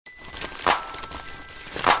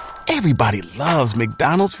Everybody loves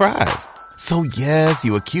McDonald's fries. So yes,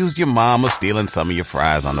 you accused your mom of stealing some of your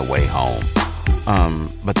fries on the way home.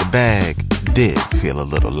 But the bag did feel a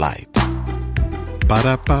little light.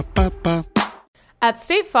 Ba-da-ba-ba-ba. At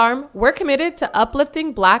State Farm, we're committed to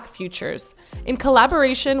uplifting Black futures. In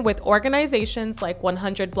collaboration with organizations like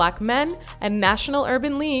 100 Black Men and National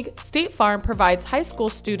Urban League, State Farm provides high school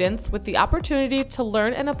students with the opportunity to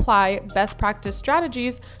learn and apply best practice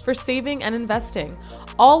strategies for saving and investing,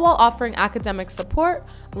 all while offering academic support,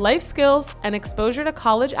 life skills, and exposure to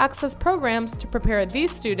college access programs to prepare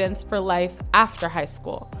these students for life after high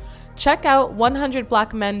school. Check out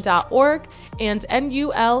 100blackmen.org and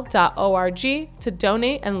nul.org to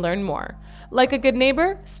donate and learn more. Like a good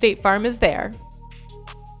neighbor, State Farm is there.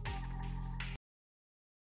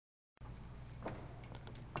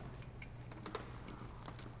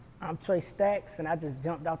 I'm Trey Stakkz, and I just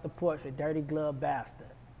jumped off the porch with Dirty Glove Bastard.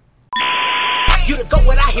 You to go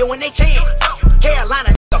what I hear when they chant.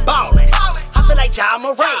 Carolina ballin'. I feel like Ja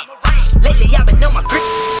Morant. Lately I've been on my grip.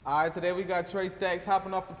 All right, today we got Trey Stakkz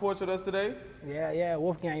hopping off the porch with us today. Yeah,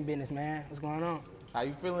 Wolfgang business, man. What's going on? How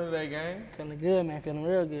you feeling today, gang? Feeling good, man. Feeling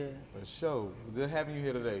real good. For sure. It's good having you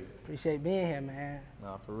here today. Appreciate being here, man.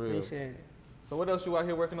 Nah, for real. Appreciate it. So what else you out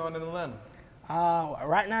here working on in Atlanta?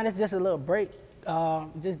 Right now, it's just a little break.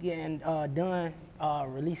 Just getting done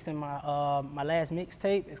releasing my last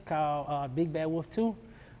mixtape. It's called Big Bad Wolf 2,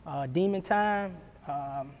 Demon Time.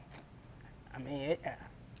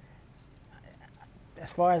 As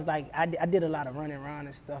far as like, I did a lot of running around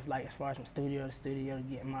and stuff, like as far as from studio to studio,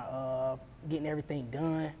 getting everything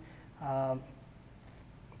done. As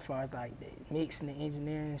far as like the mixing and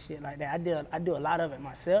engineering and shit like that, I do a lot of it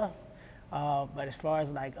myself. But as far as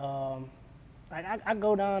like I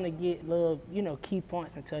go down to get little, key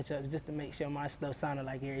points and touch-ups just to make sure my stuff sounded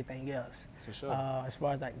like everything else. For sure. As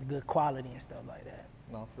far as like the good quality and stuff like that.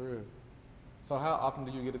 No, for real. So how often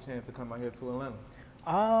do you get a chance to come out here to Atlanta?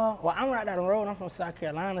 Well, I'm right down the road. I'm from South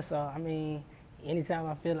Carolina, so anytime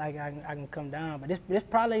I feel like I can come down. But it's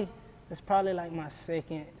probably like my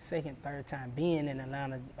second, third time being in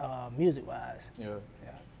Atlanta, music-wise. Yeah.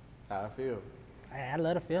 How I feel? I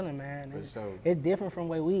love the feeling, man. For sure. It's different from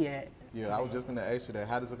where we at. Yeah, I was just gonna ask you that.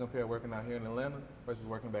 How does it compare working out here in Atlanta versus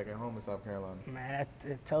working back at home in South Carolina? Man, that's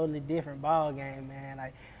a totally different ball game, man.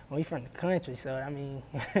 Like, we from the country, so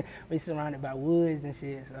we surrounded by woods and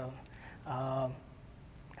shit. So,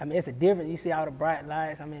 it's a difference. You see all the bright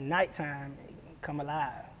lights. Nighttime come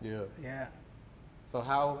alive. Yeah. Yeah. So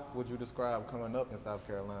how would you describe coming up in South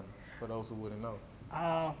Carolina for those who wouldn't know?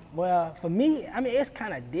 Well, for me, it's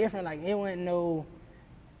kind of different. Like, it wasn't no.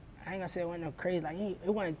 I ain't gonna say it wasn't no crazy, like it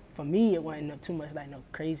wasn't, for me it wasn't no, too much like no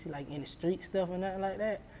crazy like in the street stuff or nothing like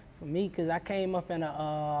that. For me, cause I came up in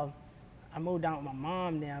I moved down with my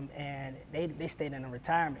mom them and they stayed in a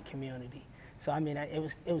retirement community. So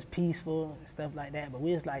it was peaceful and stuff like that, but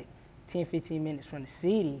we was like 10, 15 minutes from the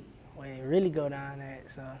city where it really go down at.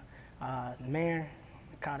 So the mayor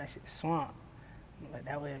call that shit the swamp. But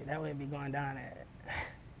that way it be going down at.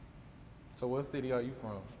 So what city are you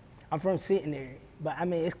from? I'm from Centenary, but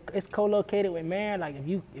it's co-located with Marion. Like if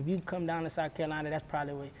you come down to South Carolina, that's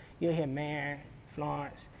probably where you'll hear Marion,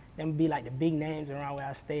 Florence. Them be like the big names around where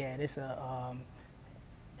I stay at. It's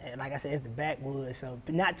like I said, it's the backwoods, so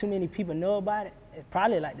not too many people know about it. It's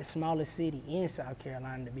probably like the smallest city in South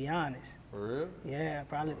Carolina, to be honest. For real? Yeah,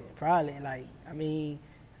 probably like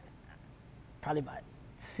probably about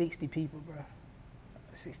 60 people, bro.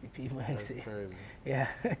 60 people in the city. That's crazy. Yeah.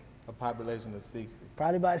 A population of 60.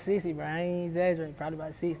 Probably about 60, bro. I ain't exaggerating. Probably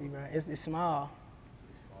about 60, bro. It's small.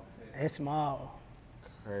 It's small.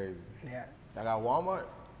 Crazy. Yeah. I got Walmart?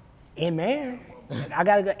 In Marion. I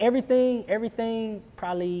gotta go. Everything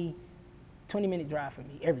probably 20-minute drive for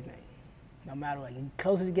me. Everything. No matter what.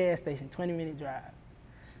 Closest gas station, 20-minute drive.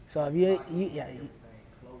 So if you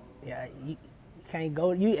can't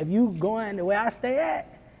go. If you going the way I stay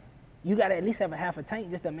at, you gotta at least have a half a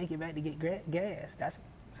tank just to make it back to get gas. That's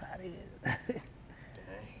how it is. Dang.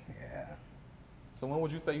 Yeah. So when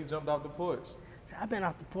would you say you jumped off the porch? So I've been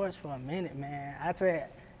off the porch for a minute, man. I'd say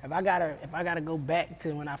if I gotta go back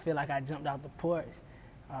to when I feel like I jumped off the porch,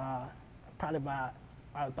 probably I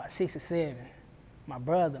was about 6 or 7. My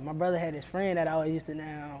brother had this friend that always used to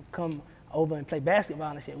now come over and play basketball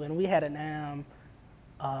and shit with him. We had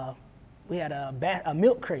a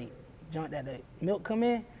milk crate, joint that the milk come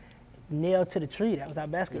in, nailed to the tree. That was our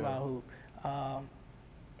basketball hoop.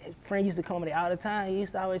 His friend used to come over there all the time. He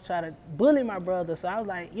used to always try to bully my brother. So I was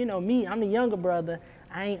like, me, I'm the younger brother.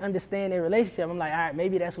 I ain't understand their relationship. I'm like, all right,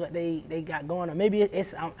 maybe that's what they got going on. Maybe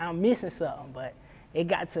I'm missing something. But it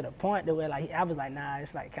got to the point that where like I was like, nah,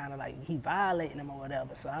 it's like kind of like he violating him or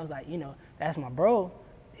whatever. So I was like, you know, that's my bro.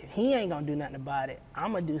 If he ain't gonna do nothing about it,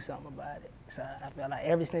 I'm gonna do something about it. So I feel like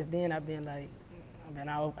ever since then I've been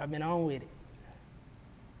on with it.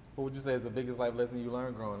 What would you say is the biggest life lesson you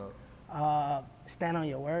learned growing up? Stand on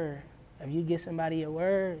your word. If you give somebody your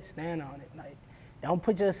word, stand on it. Like, don't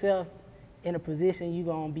put yourself in a position you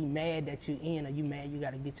gonna be mad that you in, or you mad you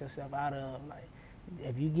gotta get yourself out of. Like,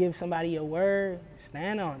 if you give somebody your word,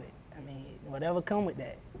 stand on it. I mean, whatever come with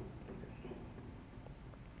that.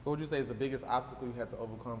 What would you say is the biggest obstacle you had to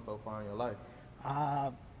overcome so far in your life?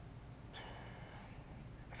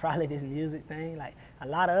 Probably this music thing. Like, a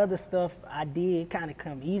lot of other stuff I did kind of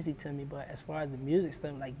come easy to me, but as far as the music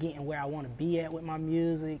stuff, like getting where I want to be at with my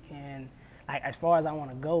music, and like as far as I want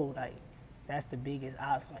to go, like that's the biggest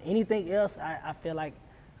obstacle. Anything else, I feel like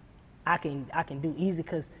I can do easy,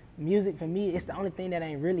 because music for me, it's the only thing that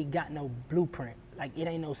ain't really got no blueprint. Like, it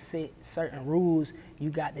ain't no set certain rules. You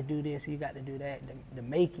got to do this, you got to do that to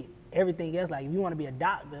make it. Everything else, like if you want to be a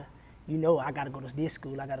doctor, you know I got to go to this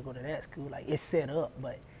school, I got to go to that school. Like, it's set up,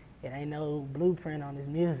 but it ain't no blueprint on this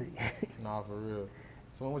music. Nah, for real.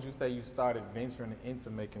 So when would you say you started venturing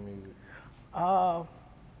into making music?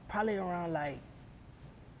 Probably around like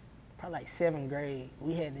 7th grade.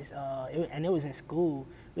 We had this, and it was in school.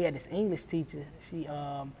 We had this English teacher. She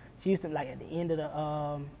used to, like, at the end of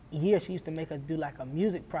the year, she used to make us do like a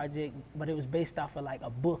music project, but it was based off of like a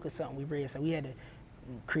book or something we read. So we had to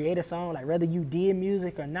create a song, like whether you did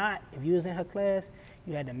music or not. If you was in her class,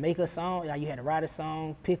 you had to make a song, like you had to write a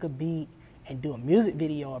song, pick a beat, and do a music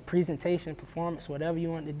video, a presentation, performance, whatever you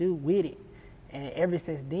wanted to do with it. And ever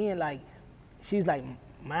since then, like, she was like,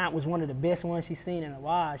 mine was one of the best ones she's seen in a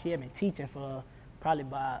while. She had been teaching for probably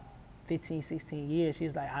about 15, 16 years. She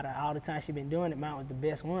was like, out of all the time she's been doing it, mine was the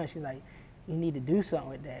best one. She's like, you need to do something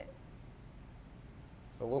with that.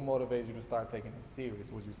 So what motivates you to start taking it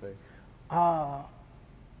serious, would you say?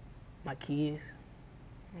 My kids.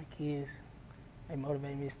 They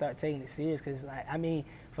motivate me to start taking it serious, because, like, I mean,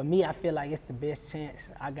 for me, I feel like it's the best chance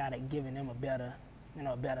I got at giving them a better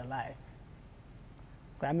life.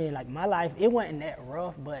 I mean, like, my life, it wasn't that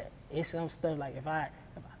rough, but it's some stuff, like,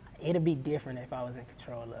 it'd be different if I was in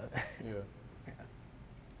control of it. Yeah.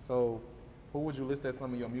 So, who would you list as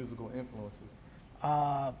some of your musical influences?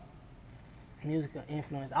 Musical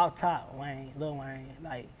influence, off top, Lil Wayne,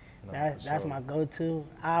 like, No, that's my go-to.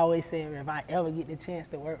 I always say, if I ever get the chance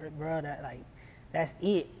to work with bro, that's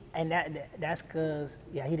it. And that's cause,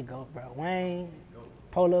 yeah, he the GOAT, bro. Wayne,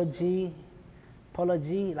 Polo G,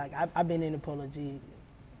 like, I've been into Polo G,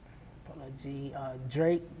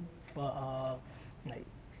 Drake, for, like,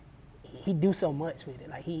 he do so much with it.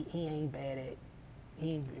 Like, he ain't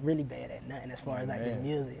really bad at nothing as far as, like, his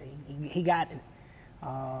music. He got it.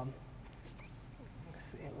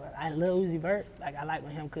 I love Uzi Vert. Like, I like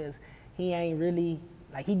with him because he ain't really,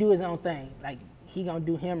 like, he do his own thing. Like, he gonna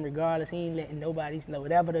do him regardless. He ain't letting nobody know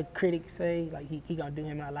whatever the critics say. Like, he gonna do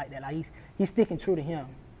him. And I like that. Like, he's sticking true to him.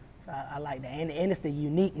 So I like that. And it's the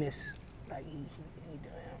uniqueness. Like, he do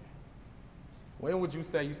him. When would you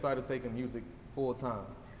say you started taking music full time?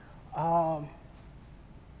 A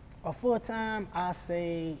full time, I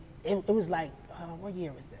say it was like, what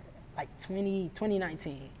year was that? Like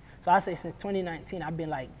 2019. So I say since 2019, I've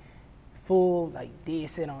been like full, like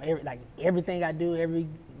dead set on everything I do, every,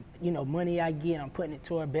 money I get, I'm putting it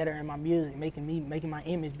toward bettering my music, making my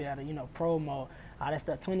image better, promo, all that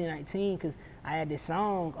stuff. 2019, because I had this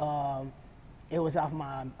song, it was off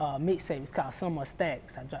my mixtape, it's called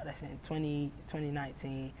Stakkz. I dropped that shit in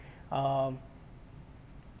 2019.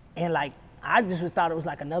 And like, I just thought it was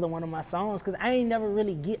like another one of my songs, because I ain't never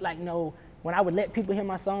really get like when I would let people hear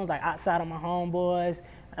my songs, like outside of my homeboys,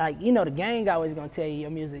 like, the gang always gonna tell you your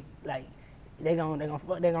music, like, they gonna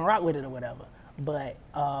rock with it or whatever. But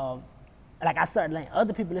like, I started letting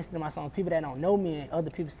other people listen to my songs, people that don't know me, and other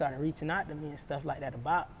people started reaching out to me and stuff like that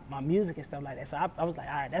about my music and stuff like that. So I was like,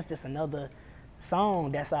 all right, that's just another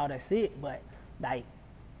song, that's all, that's it. But like,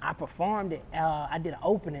 I performed it, I did an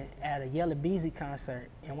opening at a Yellow Beezy concert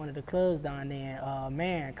in one of the clubs down there in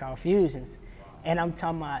Marion called Fusions. And I'm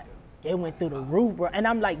talking about, it went through the roof, bro. And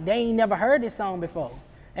I'm like, they ain't never heard this song before.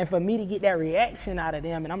 And for me to get that reaction out of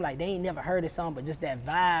them, and I'm like, they ain't never heard this song, but just that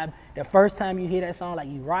vibe, the first time you hear that song, like,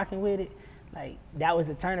 you rocking with it, like, that was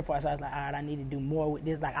the turning point. So I was like, all right, I need to do more with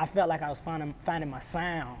this. Like, I felt like I was finding my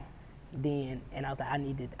sound then, and I was like, I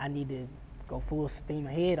need to go full steam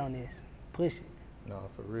ahead on this, push it. No,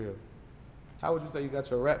 for real. How would you say you got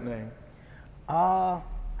your rap name?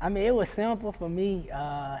 I mean, it was simple for me.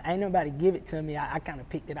 Ain't nobody give it to me. I kind of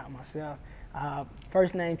picked it out myself.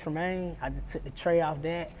 First name Tremaine. I just took the Trey off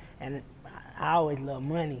that, and I always love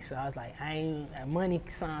money, so I was like, money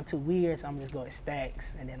sound too weird, so I'm just going with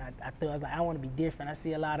Stakkz. And then I thought, I was like, I want to be different. I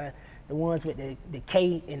see a lot of the ones with the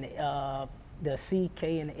K and the C,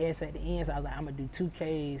 K, and the S at the end, so I was like, I'm gonna do 2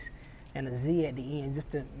 Ks and a Z at the end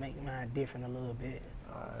just to make mine different a little bit.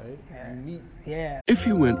 Alright, Yeah. unique. Yeah. If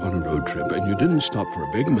you went on a road trip and you didn't stop for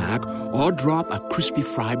a Big Mac or drop a crispy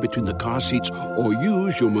fry between the car seats or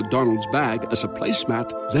use your McDonald's bag as a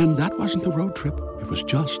placemat, then that wasn't a road trip. It was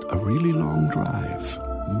just a really long drive.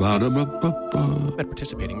 Ba-da-ba-ba-ba. At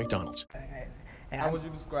participating McDonald's. And How would you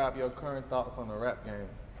describe your current thoughts on the rap game?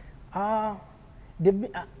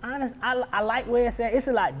 honest, I like where it's at. It's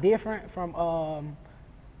a lot different from when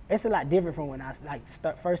I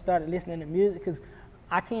first started listening to music, because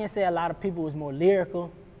I can't say a lot of people was more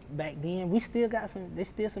lyrical back then. We still got there's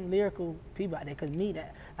still some lyrical people out there, because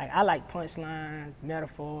I like punchlines,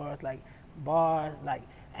 metaphors, like bars,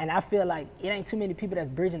 and I feel like it ain't too many people that's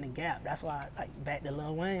bridging the gap. That's why back to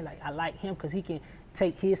Lil Wayne, I like him because he can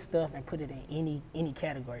take his stuff and put it in any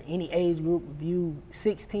category, any age group. If you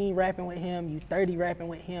 16 rapping with him, you 30 rapping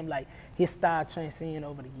with him, his style transcend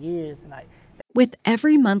over the years. With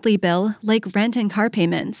every monthly bill, like rent and car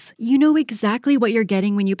payments, you know exactly what you're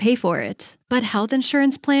getting when you pay for it. But health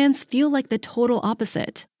insurance plans feel like the total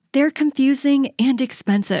opposite. They're confusing and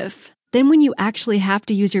expensive. Then when you actually have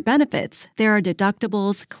to use your benefits, there are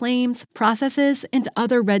deductibles, claims, processes, and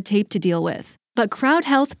other red tape to deal with. But Crowd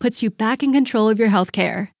Health puts you back in control of your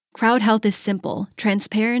healthcare. Crowd Health is simple,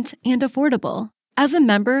 transparent, and affordable. As a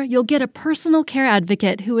member, you'll get a personal care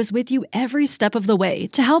advocate who is with you every step of the way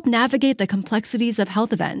to help navigate the complexities of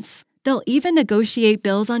health events. They'll even negotiate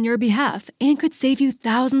bills on your behalf and could save you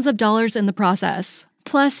thousands of dollars in the process.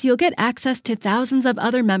 Plus, you'll get access to thousands of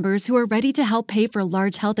other members who are ready to help pay for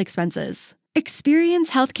large health expenses.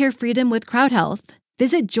 Experience healthcare freedom with Crowd Health.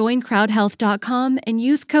 Visit joincrowdhealth.com and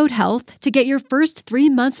use code HEALTH to get your first 3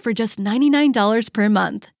 months for just $99 per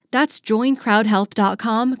month. That's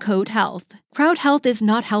joincrowdhealth.com, code HEALTH. Crowd Health is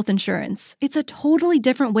not health insurance. It's a totally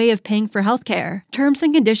different way of paying for healthcare. Terms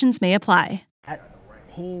and conditions may apply.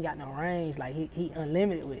 He ain't got no range. He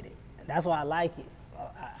unlimited with it. That's why I like it.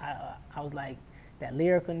 I was like, that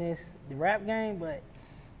lyricalness, the rap game, but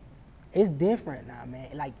it's different now,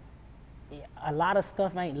 man. A lot of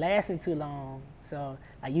stuff ain't lasting too long, so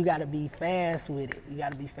you gotta be fast with it. You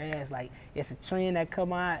gotta be fast. It's a trend that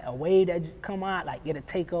come out, a wave that come out, it'll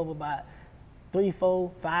take over about 3,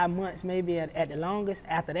 4, 5 months maybe at the longest.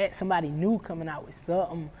 After that, somebody new coming out with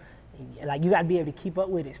something. You gotta be able to keep up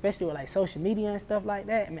with it, especially with social media and stuff like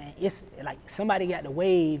that, man. It's somebody got the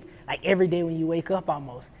wave every day when you wake up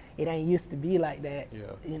almost. It ain't used to be like that,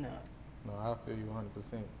 you know. No, I feel you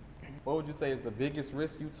 100%. What would you say is the biggest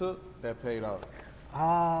risk you took that paid off?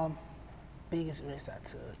 Biggest risk I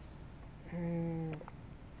took.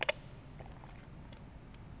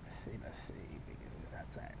 Let's see. Biggest risk I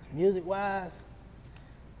took. Music-wise,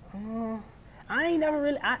 I ain't never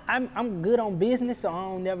really. I'm good on business, so I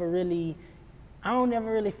don't never really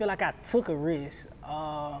feel like I took a risk.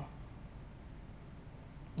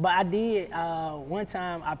 But I did one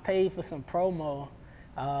time. I paid for some promo.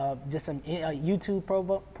 Just some YouTube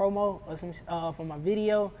promo or some for my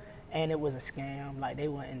video, and it was a scam. They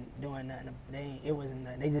wasn't doing nothing. It wasn't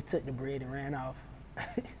nothing. They just took the bread and ran off.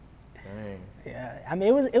 Dang. Yeah, I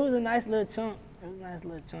mean it was a nice little chunk.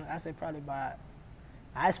 I say probably about.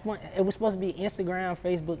 It was supposed to be Instagram,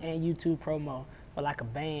 Facebook, and YouTube promo for a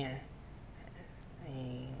band.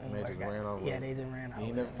 And they just ran over. Yeah, they just ran over. You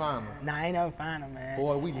ain't never find them. Nah, I ain't never find them, man.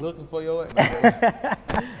 Boy, we looking for your ass.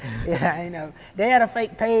 Yeah, I ain't know. They had a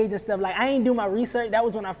fake page and stuff. I ain't do my research. That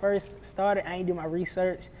was when I first started. I ain't do my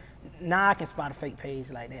research. Now I can spot a fake page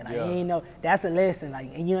like that. You ain't know. That's a lesson.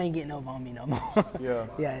 And you ain't getting over on me no more. Yeah.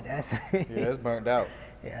 Yeah, that's. Yeah, it's burnt out.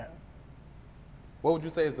 Yeah. What would you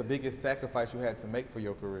say is the biggest sacrifice you had to make for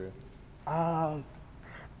your career? The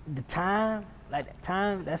time.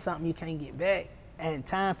 Time. That's something you can't get back. And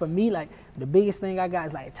time for me, the biggest thing I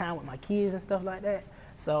got is time with my kids and stuff like that.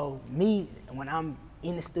 So me, when I'm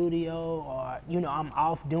in the studio or I'm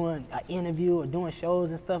off doing an interview or doing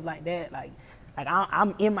shows and stuff like that,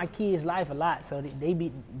 I'm in my kids' life a lot, so they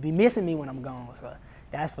be missing me when I'm gone. So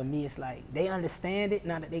that's for me. It's they understand it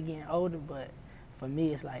now that they're getting older, but for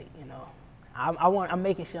me, it's I'm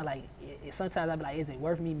making sure sometimes I be is it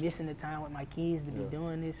worth me missing the time with my kids to be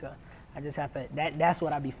doing this? So I just have to. That's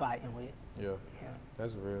what I be fighting with. Yeah.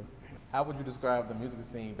 That's real. How would you describe the music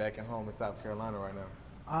scene back at home in South Carolina right now?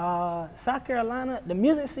 South Carolina, the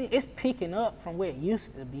music scene is picking up from where it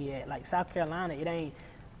used to be at. South Carolina, it ain't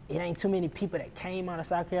too many people that came out of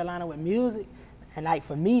South Carolina with music, and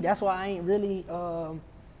for me, that's why I ain't really.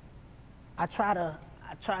 I try to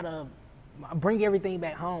bring everything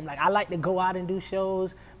back home. Like I like to go out and do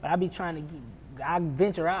shows, but I be trying to I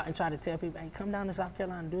venture out and try to tell people, hey, come down to South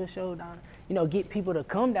Carolina, do a show down, get people to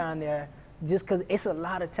come down there, just because it's a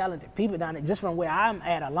lot of talented people down there. Just from where I'm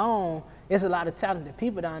at alone, there's a lot of talented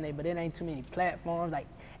people down there, but it ain't too many platforms,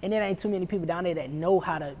 and there ain't too many people down there that know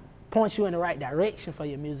how to point you in the right direction for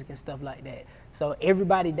your music and stuff like that. So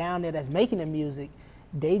everybody down there that's making the music,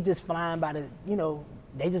 they just flying by the,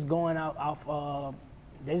 they just going off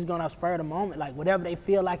spur of the moment, like whatever they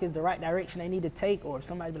feel like is the right direction they need to take, or if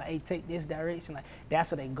somebody be like, hey, take this direction, like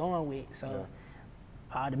that's what they going with. So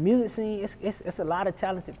the music scene, it's a lot of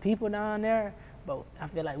talented people down there, but I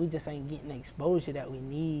feel like we just ain't getting the exposure that we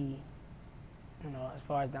need, as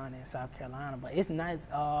far as down there in South Carolina. But it's nice,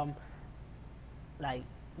 like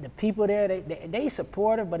the people there, they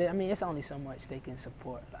supportive, but it's only so much they can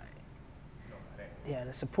support, like. Yeah,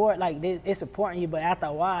 the support, like, it's supporting you, but after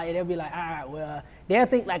a while, they'll be like, all right, well, they'll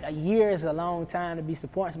think like a year is a long time to be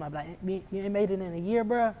supporting somebody. Like, you ain't made it in a year,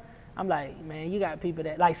 bro? I'm like, man, you got people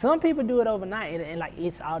that, like, some people do it overnight, and like,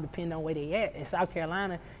 it's all depending on where they at. In South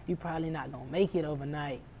Carolina, you probably not gonna make it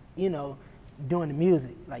overnight, doing the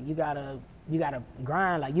music. Like, you gotta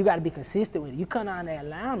grind, like, you gotta be consistent with it. You come down to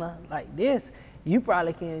Atlanta like this, you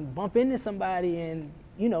probably can bump into somebody and,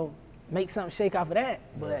 make something shake off of that,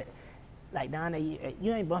 but like down there,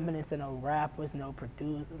 you ain't bumping into no rappers, no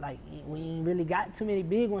producers. Like, we ain't really got too many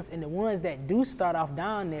big ones. And the ones that do start off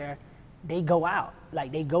down there, they go out.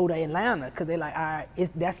 Like, they go to Atlanta because they like, all right,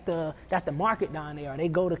 that's the market down there. Or they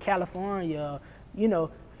go to California,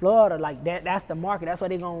 Florida. Like that's the market. That's why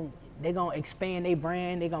they gonna expand their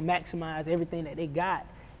brand. They gonna maximize everything that they got.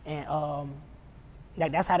 And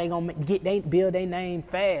like that's how they gonna build their name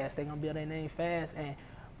fast. They gonna build their name fast, and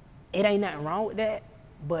it ain't nothing wrong with that.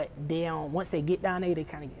 But once they get down there, they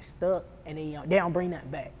kind of get stuck, and they don't bring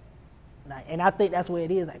that back. Like, and I think that's where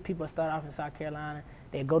it is. Like, people start off in South Carolina,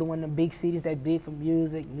 they go to one of the big cities that's big for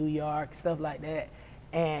music, New York, stuff like that,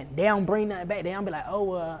 and they don't bring nothing back. They don't be like,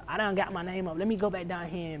 oh, I done got my name up. Let me go back down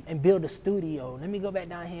here and build a studio. Let me go back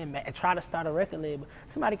down here and try to start a record label.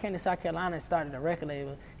 Somebody came to South Carolina and started a record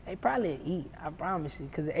label, they probably eat, I promise you,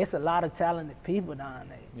 because it's a lot of talented people down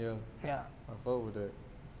there. Yeah. I fuck with that.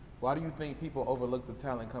 Why do you think people overlook the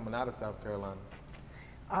talent coming out of South Carolina?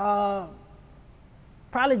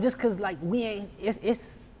 Probably just cause like we ain't.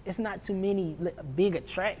 It's not too many big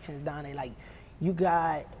attractions down there. Like you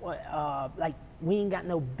got like we ain't got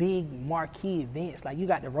no big marquee events. Like you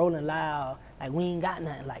got the Rolling Loud. Like we ain't got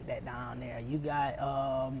nothing like that down there. You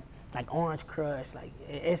got like Orange Crush. Like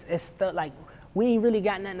it's stuff like we ain't really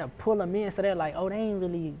got nothing to pull them in. So they're like, oh, they ain't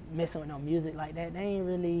really messing with no music like that. They ain't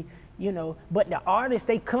really. But the artists,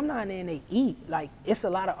 they come down there and they eat. Like,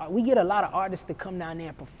 we get a lot of artists to come down there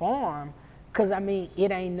and perform, because,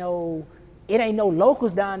 it ain't no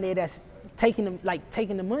locals down there that's taking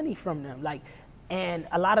the money from them. Like, and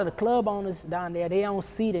a lot of the club owners down there, they don't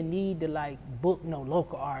see the need to, like, book no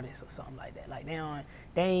local artists or something like that. Like,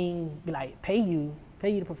 they ain't be like, pay you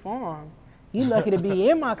to perform. You lucky to be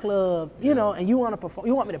in my club, and you want to perform.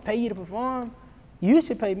 You want me to pay you to perform? You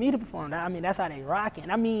should pay me to perform. That's how they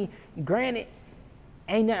rockin'. Granted,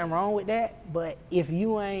 ain't nothing wrong with that, but if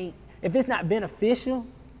it's not beneficial,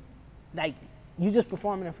 like, you just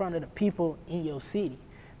performing in front of the people in your city.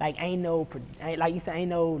 Like, like you said,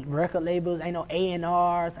 ain't no record labels, ain't no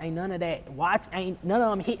A&Rs, ain't none of that. Ain't none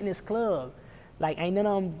of them hitting this club. Like, ain't none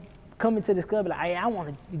of them coming to this club like, hey, I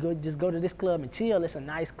want to go to this club and chill. It's a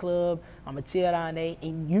nice club. I'm going to chill down there.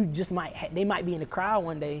 And you just they might be in the crowd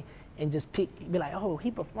one day, and just be like, oh, he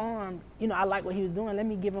performed, I like what he was doing. Let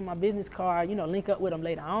me give him my business card, link up with him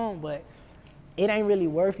later on. But it ain't really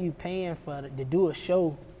worth you paying to do a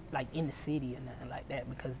show like in the city or nothing like that,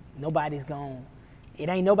 because it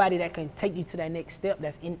ain't nobody that can take you to that next step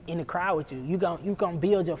that's in the crowd with you. You gonna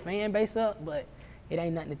build your fan base up, but it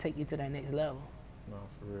ain't nothing to take you to that next level. No,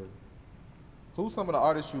 for real. Who's some of the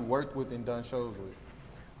artists you worked with and done shows with?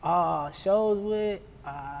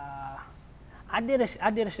 I did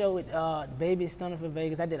a show with Baby Stunner for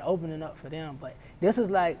Vegas. I did opening up for them, but this was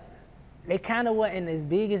like, they kind of wasn't as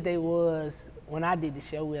big as they was when I did the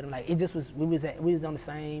show with them. Like, it just was, we was on the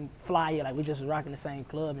same flyer, like we just was rocking the same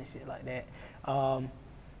club and shit like that.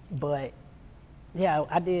 But yeah,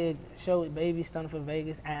 I did a show with Baby Stunner for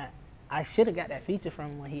Vegas, and I should have got that feature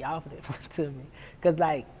from him when he offered it to me, cause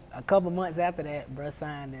like a couple months after that, bruh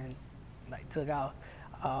signed and like took off.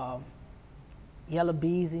 Yellow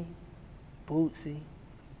Beezy, Bootsy,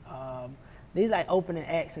 these like opening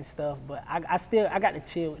acts and stuff, but I got to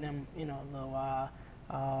chill with them, a little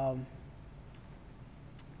while.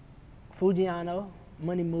 Fujiano,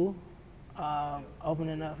 Money Moo,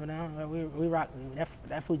 Opening up for them. We rock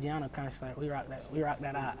that Fujiano concert. We rock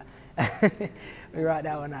that out. We rock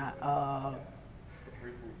that one out.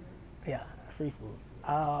 Yeah, free food.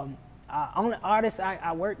 Only artist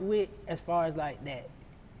I work with as far as like that,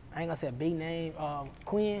 I ain't gonna say a big name.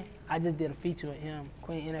 Quinn, I just did a feature with him.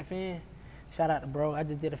 Quinn NFN. Shout out to bro. I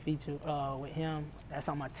just did a feature with him. That's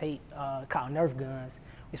on my tape called Nerf Guns.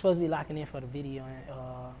 We're supposed to be locking in for the video and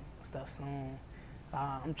stuff soon.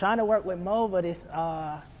 I'm trying to work with Mo, but it's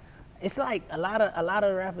like a lot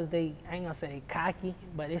of rappers. I ain't gonna say cocky,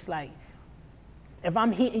 but it's like if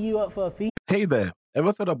I'm hitting you up for a feature. Hey there,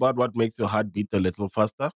 ever thought about what makes your heart beat a little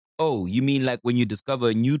faster? Oh, you mean like when you discover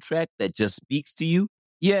a new track that just speaks to you?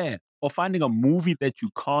 Yeah, or finding a movie that you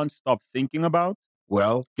can't stop thinking about?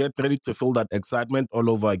 Well, get ready to feel that excitement all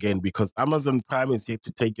over again because Amazon Prime is here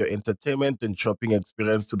to take your entertainment and shopping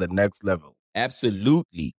experience to the next level.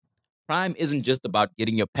 Absolutely. Prime isn't just about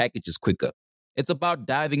getting your packages quicker. It's about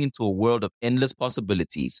diving into a world of endless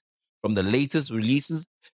possibilities, from the latest releases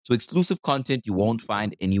to exclusive content you won't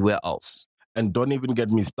find anywhere else. And don't even get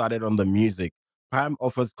me started on the music. Prime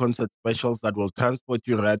offers concert specials that will transport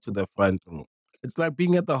you right to the front row. It's like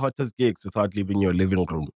being at the hottest gigs without leaving your living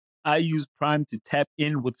room. I use Prime to tap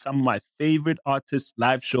in with some of my favorite artists'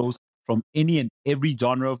 live shows from any and every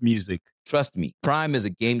genre of music. Trust me, Prime is a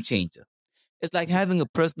game changer. It's like having a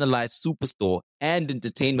personalized superstore and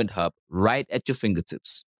entertainment hub right at your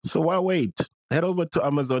fingertips. So why wait? Head over to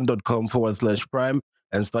amazon.com/Prime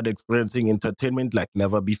and start experiencing entertainment like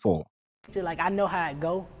never before. Like I know how it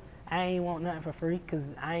go. I ain't want nothing for free because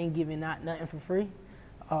I ain't giving out nothing for free.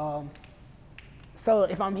 So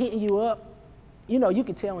if I'm hitting you up, you know, you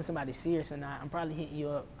can tell when somebody's serious or not. I'm probably hitting you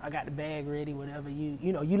up. I got the bag ready, whatever. You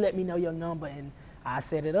let me know your number and I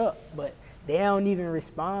set it up. But they don't even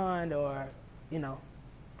respond or,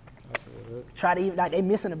 try to even, like they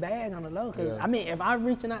missing a bag on the low. Cause I mean, if I'm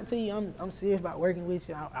reaching out to you, I'm serious about working with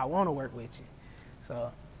you. I want to work with you.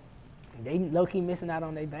 So they low-key missing out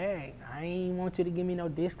on their bag. I ain't want you to give me no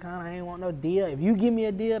discount. I ain't want no deal. If you give me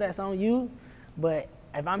a deal, that's on you. But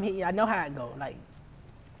if I'm hitting you, I know how it go. Like,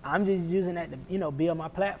 I'm just using that to, build my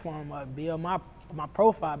platform or build my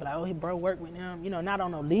profile. But like, oh, bro, work with him. Not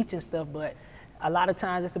on no leeching stuff, but a lot of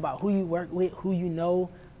times it's about who you work with, who you know.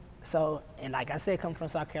 So, and like I said, coming from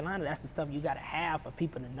South Carolina, that's the stuff you got to have for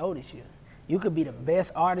people to notice you. You could be the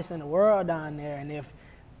best artist in the world down there, and if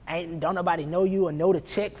don't nobody know you or know the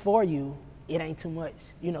check for you, it ain't too much,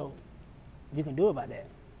 you can do about that.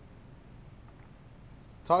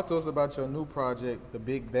 Talk to us about your new project, The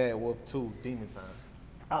Big Bad Wolf 2, Demon Time.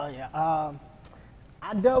 Oh yeah,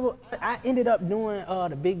 I ended up doing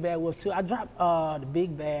the Big Bad Wolf 2. I dropped the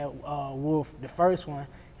Big Bad Wolf, the first one.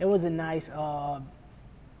 It was a nice,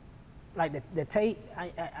 like the tape,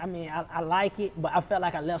 I mean, I like it, but I felt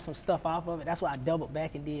like I left some stuff off of it. That's why I doubled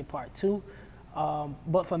back and did part 2.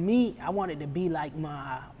 But for me, I wanted to be like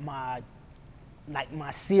my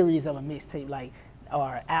series of a mixtape,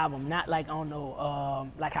 or album, not like on no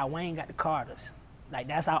like how Wayne got the Carters. Like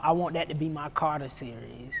that's how I want that to be my Carter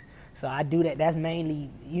series. So I do that. That's mainly,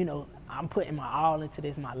 I'm putting my all into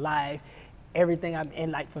this, my life, everything.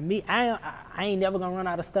 And like for me, I ain't never gonna run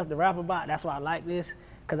out of stuff to rap about. That's why I like this.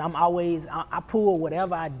 Cause I'm always, I pull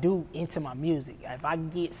whatever I do into my music. If I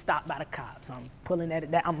get stopped by the cops, I'm pulling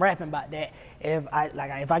that I'm rapping about that. If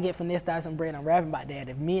I get finessed out some bread, I'm rapping about that.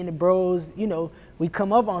 If me and the bros, we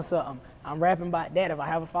come up on something, I'm rapping about that. If I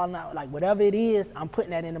have a falling out, like whatever it is, I'm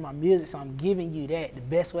putting that into my music. So I'm giving you that the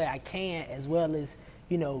best way I can, as well as,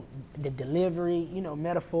 the delivery,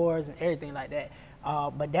 metaphors and everything like that.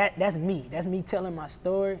 But that's me. That's me telling my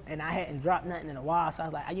story, and I hadn't dropped nothing in a while. So I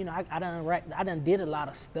was like, I done did a lot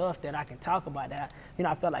of stuff that I can talk about that,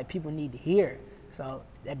 I felt like people need to hear. So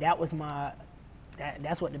that was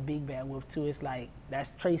that's what the Big Bad Wolf 2 is like.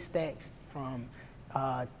 That's Trey Stakkz from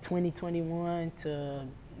 2021 to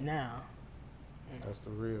now. That's the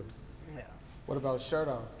real. Yeah. What about Shirt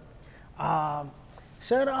Off?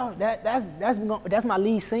 Shirt Off, that's my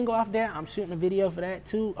lead single off there. I'm shooting a video for that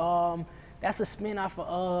too. That's a spin-off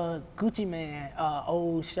of Gucci Mane,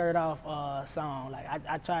 old Shirt Off song. Like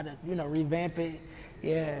I try to, revamp it.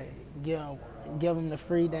 Yeah, give them the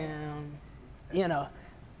free down,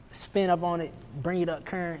 spin up on it, bring it up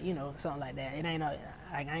current, something like that. It ain't I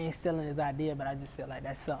ain't stealing his idea, but I just feel like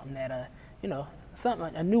that's something that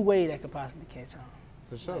something, a new way that could possibly catch on.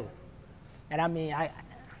 For sure. And I mean, I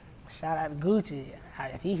shout out to Gucci.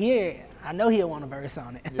 If he hear it, I know he'll want a verse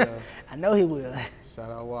on it. Yeah. I know he will. Shout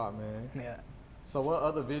out Watt, man. Yeah. So what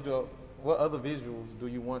other visuals do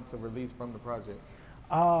you want to release from the project?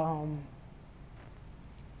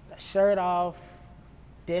 Shirt Off,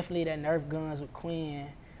 definitely that Nerf Guns with Quinn.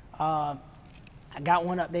 I got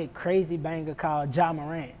one up there, crazy banger called Ja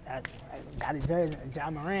Morant. I got a jersey, Ja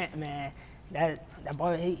Morant, man. That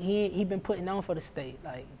boy, he been putting on for the state.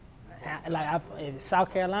 If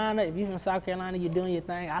South Carolina, if you from South Carolina, you're doing your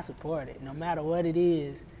thing, I support it. No matter what it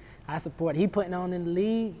is, I support it. He putting on in the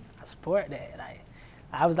league, I support that. Like,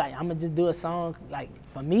 I was like, I'm gonna just do a song, like,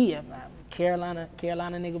 for me, Carolina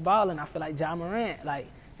nigga ballin', I feel like Ja Morant, like,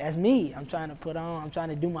 that's me. I'm trying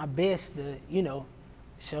to do my best to, you know,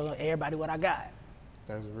 show everybody what I got.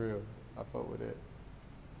 That's real. I fuck with it.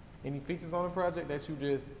 Any features on the project that you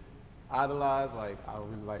just idolize? Like, I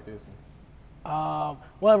really like this one.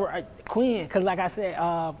 Quinn, cause like I said,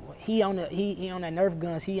 he on that Nerf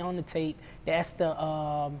guns. He on the tape. That's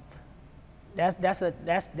the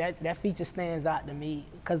that feature stands out to me.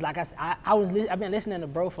 Cause like I said, I've been listening to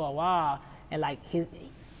Bro for a while, and like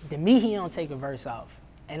to me he don't take a verse off,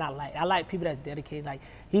 and I like people that's dedicated. Like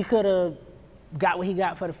he could have got what he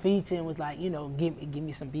got for the feature and was like, you know, give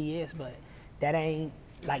me some BS, but that ain't.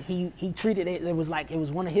 Like he treated it. It was like it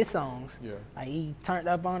was one of his songs. Yeah. Like he turned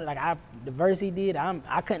up on it. Like the verse he did,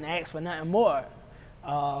 I couldn't ask for nothing more.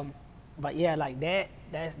 But yeah, like that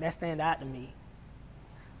stand out to me.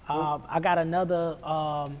 I got another.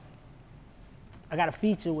 I got a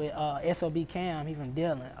feature with SOB Cam. He from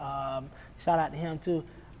Dillon. Shout out to him too.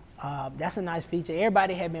 That's a nice feature.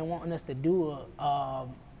 Everybody had been wanting us to do a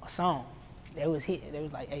song. They was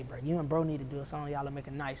like, hey bro, you and bro need to do a song. Y'all will make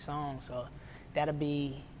a nice song. So. That'll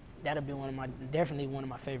be definitely one of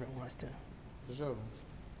my favorite ones too. For sure.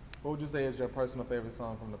 What would you say is your personal favorite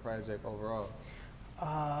song from the project overall?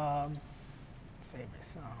 Favorite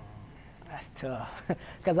song. That's tough.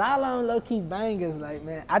 Cause all on low key bangers, like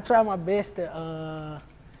man, I try my best to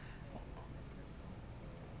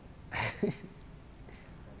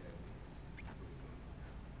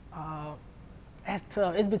that's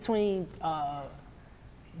tough. It's between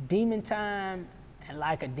Demon Time and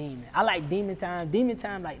Like a Demon. I like Demon Time. Demon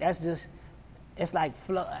Time, like that's just, it's like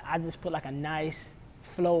flow. I just put like a nice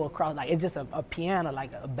flow across, like it's just a piano,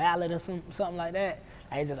 like a ballad or something like that.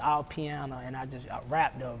 Like it's just all piano, and I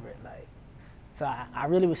rapped over it. Like, so I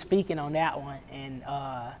really was speaking on that one, and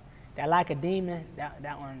that Like a Demon,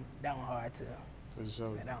 that one hard too. For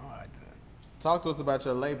sure. That one hard too. Talk to us about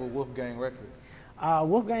your label, Wolfgang Records.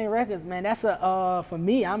 Wolfgang Records, man, that's for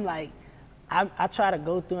me, I'm like, I try to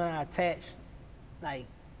go through and attach, like,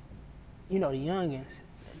 you know, the youngins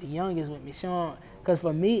with me, showing, cause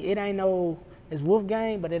for me, it ain't no, it's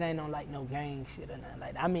Wolfgang, but it ain't no like no gang shit or nothing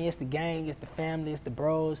like that. I mean, it's the gang, it's the family, it's the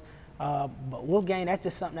bros, but Wolfgang, that's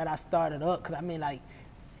just something that I started up, cause I mean, like,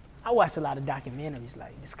 I watch a lot of documentaries,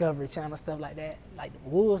 like Discovery Channel, stuff like that. Like the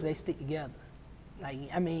Wolves, they stick together. Like,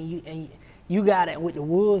 I mean, you gotta, with the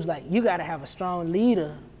Wolves, like, you gotta have a strong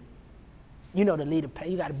leader, you know, to lead a pack.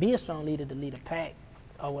 You gotta be a strong leader to lead a pack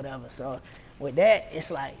or whatever. So with that,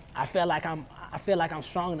 it's like, I feel like I'm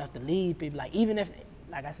strong enough to lead people. Like, even if,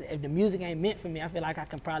 like I said, if the music ain't meant for me, I feel like I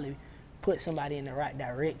can probably put somebody in the right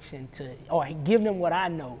direction or give them what I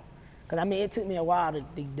know. Cause I mean, it took me a while to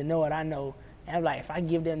know what I know. And I'm like, if I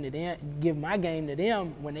give my game to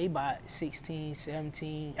them when they about 16,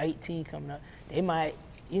 17, 18 coming up, they might,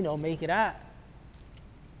 you know, make it out.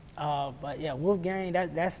 But yeah, Wolfgang,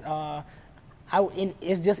 it's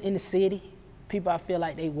just in the city. People, I feel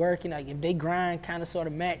like they working, like if they grind kind of sort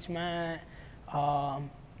of match mine, and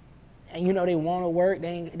you know they want to work,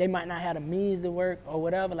 they might not have the means to work or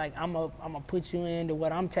whatever. Like I'm gonna put you into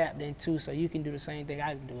what I'm tapped into, so you can do the same thing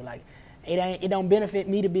I can do. Like it don't benefit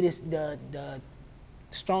me to be the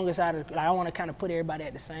strongest out of. Like I want to kind of put everybody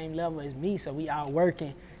at the same level as me, so we all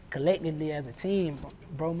working collectively as a team.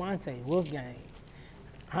 Bro Monte, Wolfgang,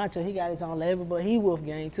 Honcho, he got his own label, but he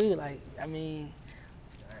Wolfgang too. Like I mean.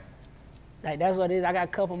 Like that's what it is. I got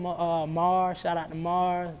a couple more, Mars, shout out to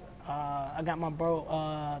Mars. I got my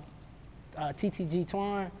bro, TTG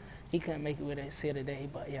Twan. He couldn't make it with us here today,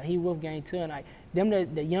 but yeah, he Wolfgang too. And like them the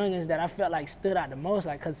youngins that I felt like stood out the most,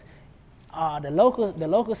 like cause the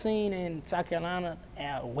local scene in South Carolina,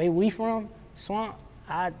 where we from, Swamp,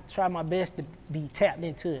 I try my best to be tapped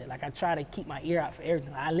into it. Like I try to keep my ear out for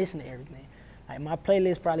everything. I listen to everything. Like my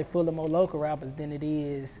playlist probably full of more local rappers than it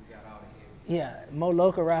is. Yeah, more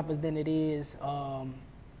local rappers than it is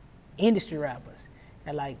industry rappers.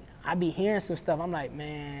 And like, I be hearing some stuff, I'm like,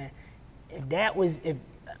 man, if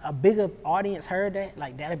a bigger audience heard that,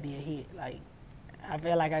 like that'd be a hit. Like, I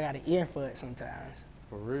feel like I got an ear for it sometimes.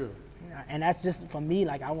 For real. Yeah, and that's just for me,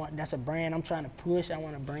 like that's a brand I'm trying to push, I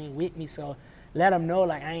want to bring with me. So let them know,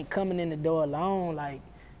 like I ain't coming in the door alone, like,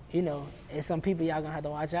 you know, it's some people y'all gonna have to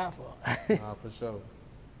watch out for. For sure.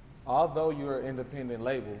 Although you're an independent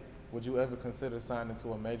label, would you ever consider signing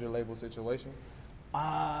to a major label situation?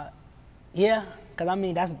 Yeah, because I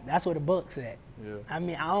mean, that's where the book's at. Yeah. I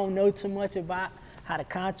mean, I don't know too much about how the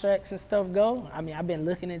contracts and stuff go. I mean, I've been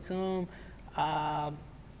looking into them.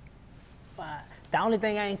 The only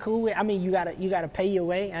thing I ain't cool with, I mean, you gotta pay your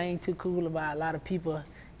way. I ain't too cool about a lot of people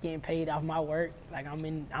getting paid off my work. Like I'm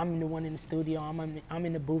the one in the studio. I'm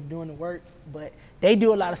in the booth doing the work. But they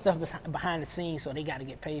do a lot of stuff behind the scenes, so they gotta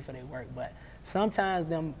get paid for their work. But sometimes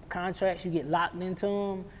them contracts, you get locked into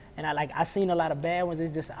them. And I seen a lot of bad ones.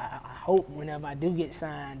 It's just I hope whenever I do get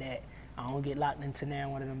signed that I don't get locked into now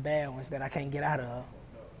one of them bad ones that I can't get out of.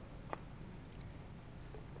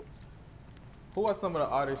 Who are some of the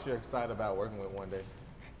artists you're excited about working with one day?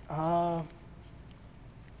 Like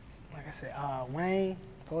I said, Wayne,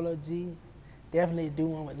 Polo G, definitely do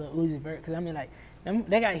one with Lil Uzi Vert, cause I mean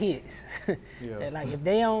they got hits. Yeah. Like if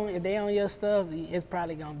they on your stuff, it's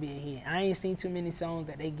probably gonna be a hit. I ain't seen too many songs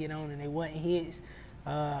that they get on and they wasn't hits.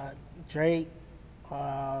 Drake,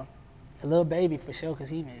 Lil Baby for sure, cause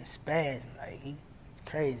he been spazzing, like he's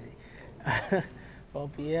crazy.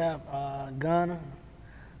 4PF, Gunna,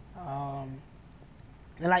 and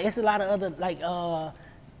like it's a lot of other like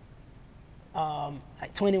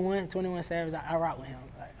 21 Savage. I rock with him.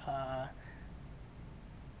 Like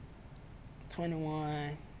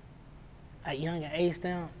 21, like Young and Ace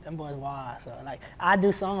them boys wild. So like I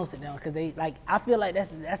do songs to them because they like I feel like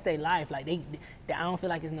that's their life. Like they I don't feel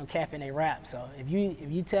like there's no cap in their rap. So if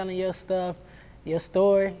you telling your stuff, your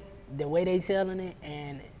story, the way they telling it,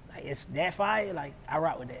 and like it's that fire, like I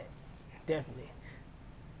rock with that, definitely.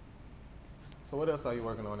 So what else are you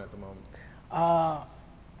working on at the moment?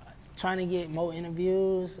 Trying to get more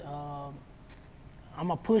interviews. I'm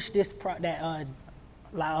gonna push this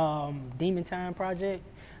Demon Time project.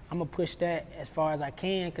 I'm gonna push that as far as I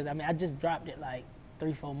can, because I mean I just dropped it like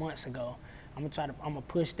 3-4 months ago. I'm gonna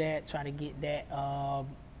push that, try to get that,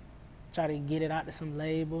 try to get it out to some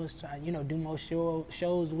labels, try do more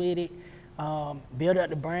shows with it, build up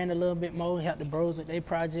the brand a little bit more, help the bros with their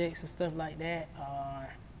projects and stuff like that.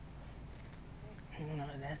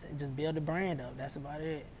 Just build the brand up. That's about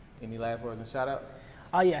it. Any last words and shout outs?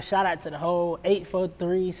 Oh yeah, shout out to the whole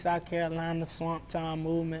 843 South Carolina Swamp Town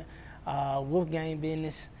movement, Wolfgang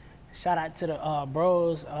business. Shout out to the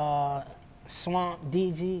bros, Swamp,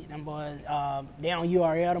 DG, them boys. They on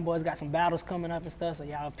URL, them boys got some battles coming up and stuff, so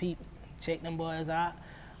y'all check them boys out.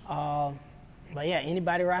 But yeah,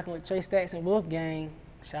 anybody rocking with Trey, Stakkz, and Wolfgang,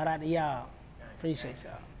 shout out to y'all. Appreciate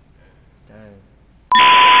y'all. Dang.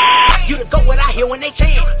 You to go what I hear when they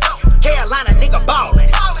chant. Carolina nigga ballin'.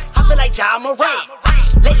 I feel like Ja Morant.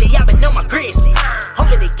 Lately I've been on my grizzly.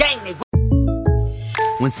 Only the gang they.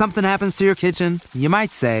 When something happens to your kitchen, you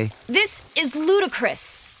might say, "This is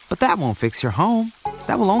ludicrous." But that won't fix your home.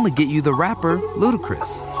 That will only get you the rapper,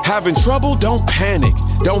 Ludacris. Having trouble? Don't panic.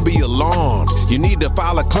 Don't be alarmed. You need to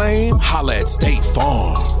file a claim? Holla at State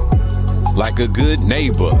Farm. Like a good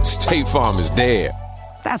neighbor, State Farm is there.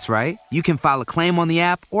 That's right. You can file a claim on the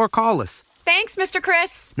app or call us. Thanks, Mr.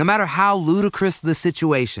 Chris. No matter how ludicrous the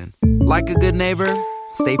situation, like a good neighbor,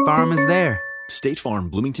 State Farm is there. State Farm,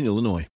 Bloomington, Illinois.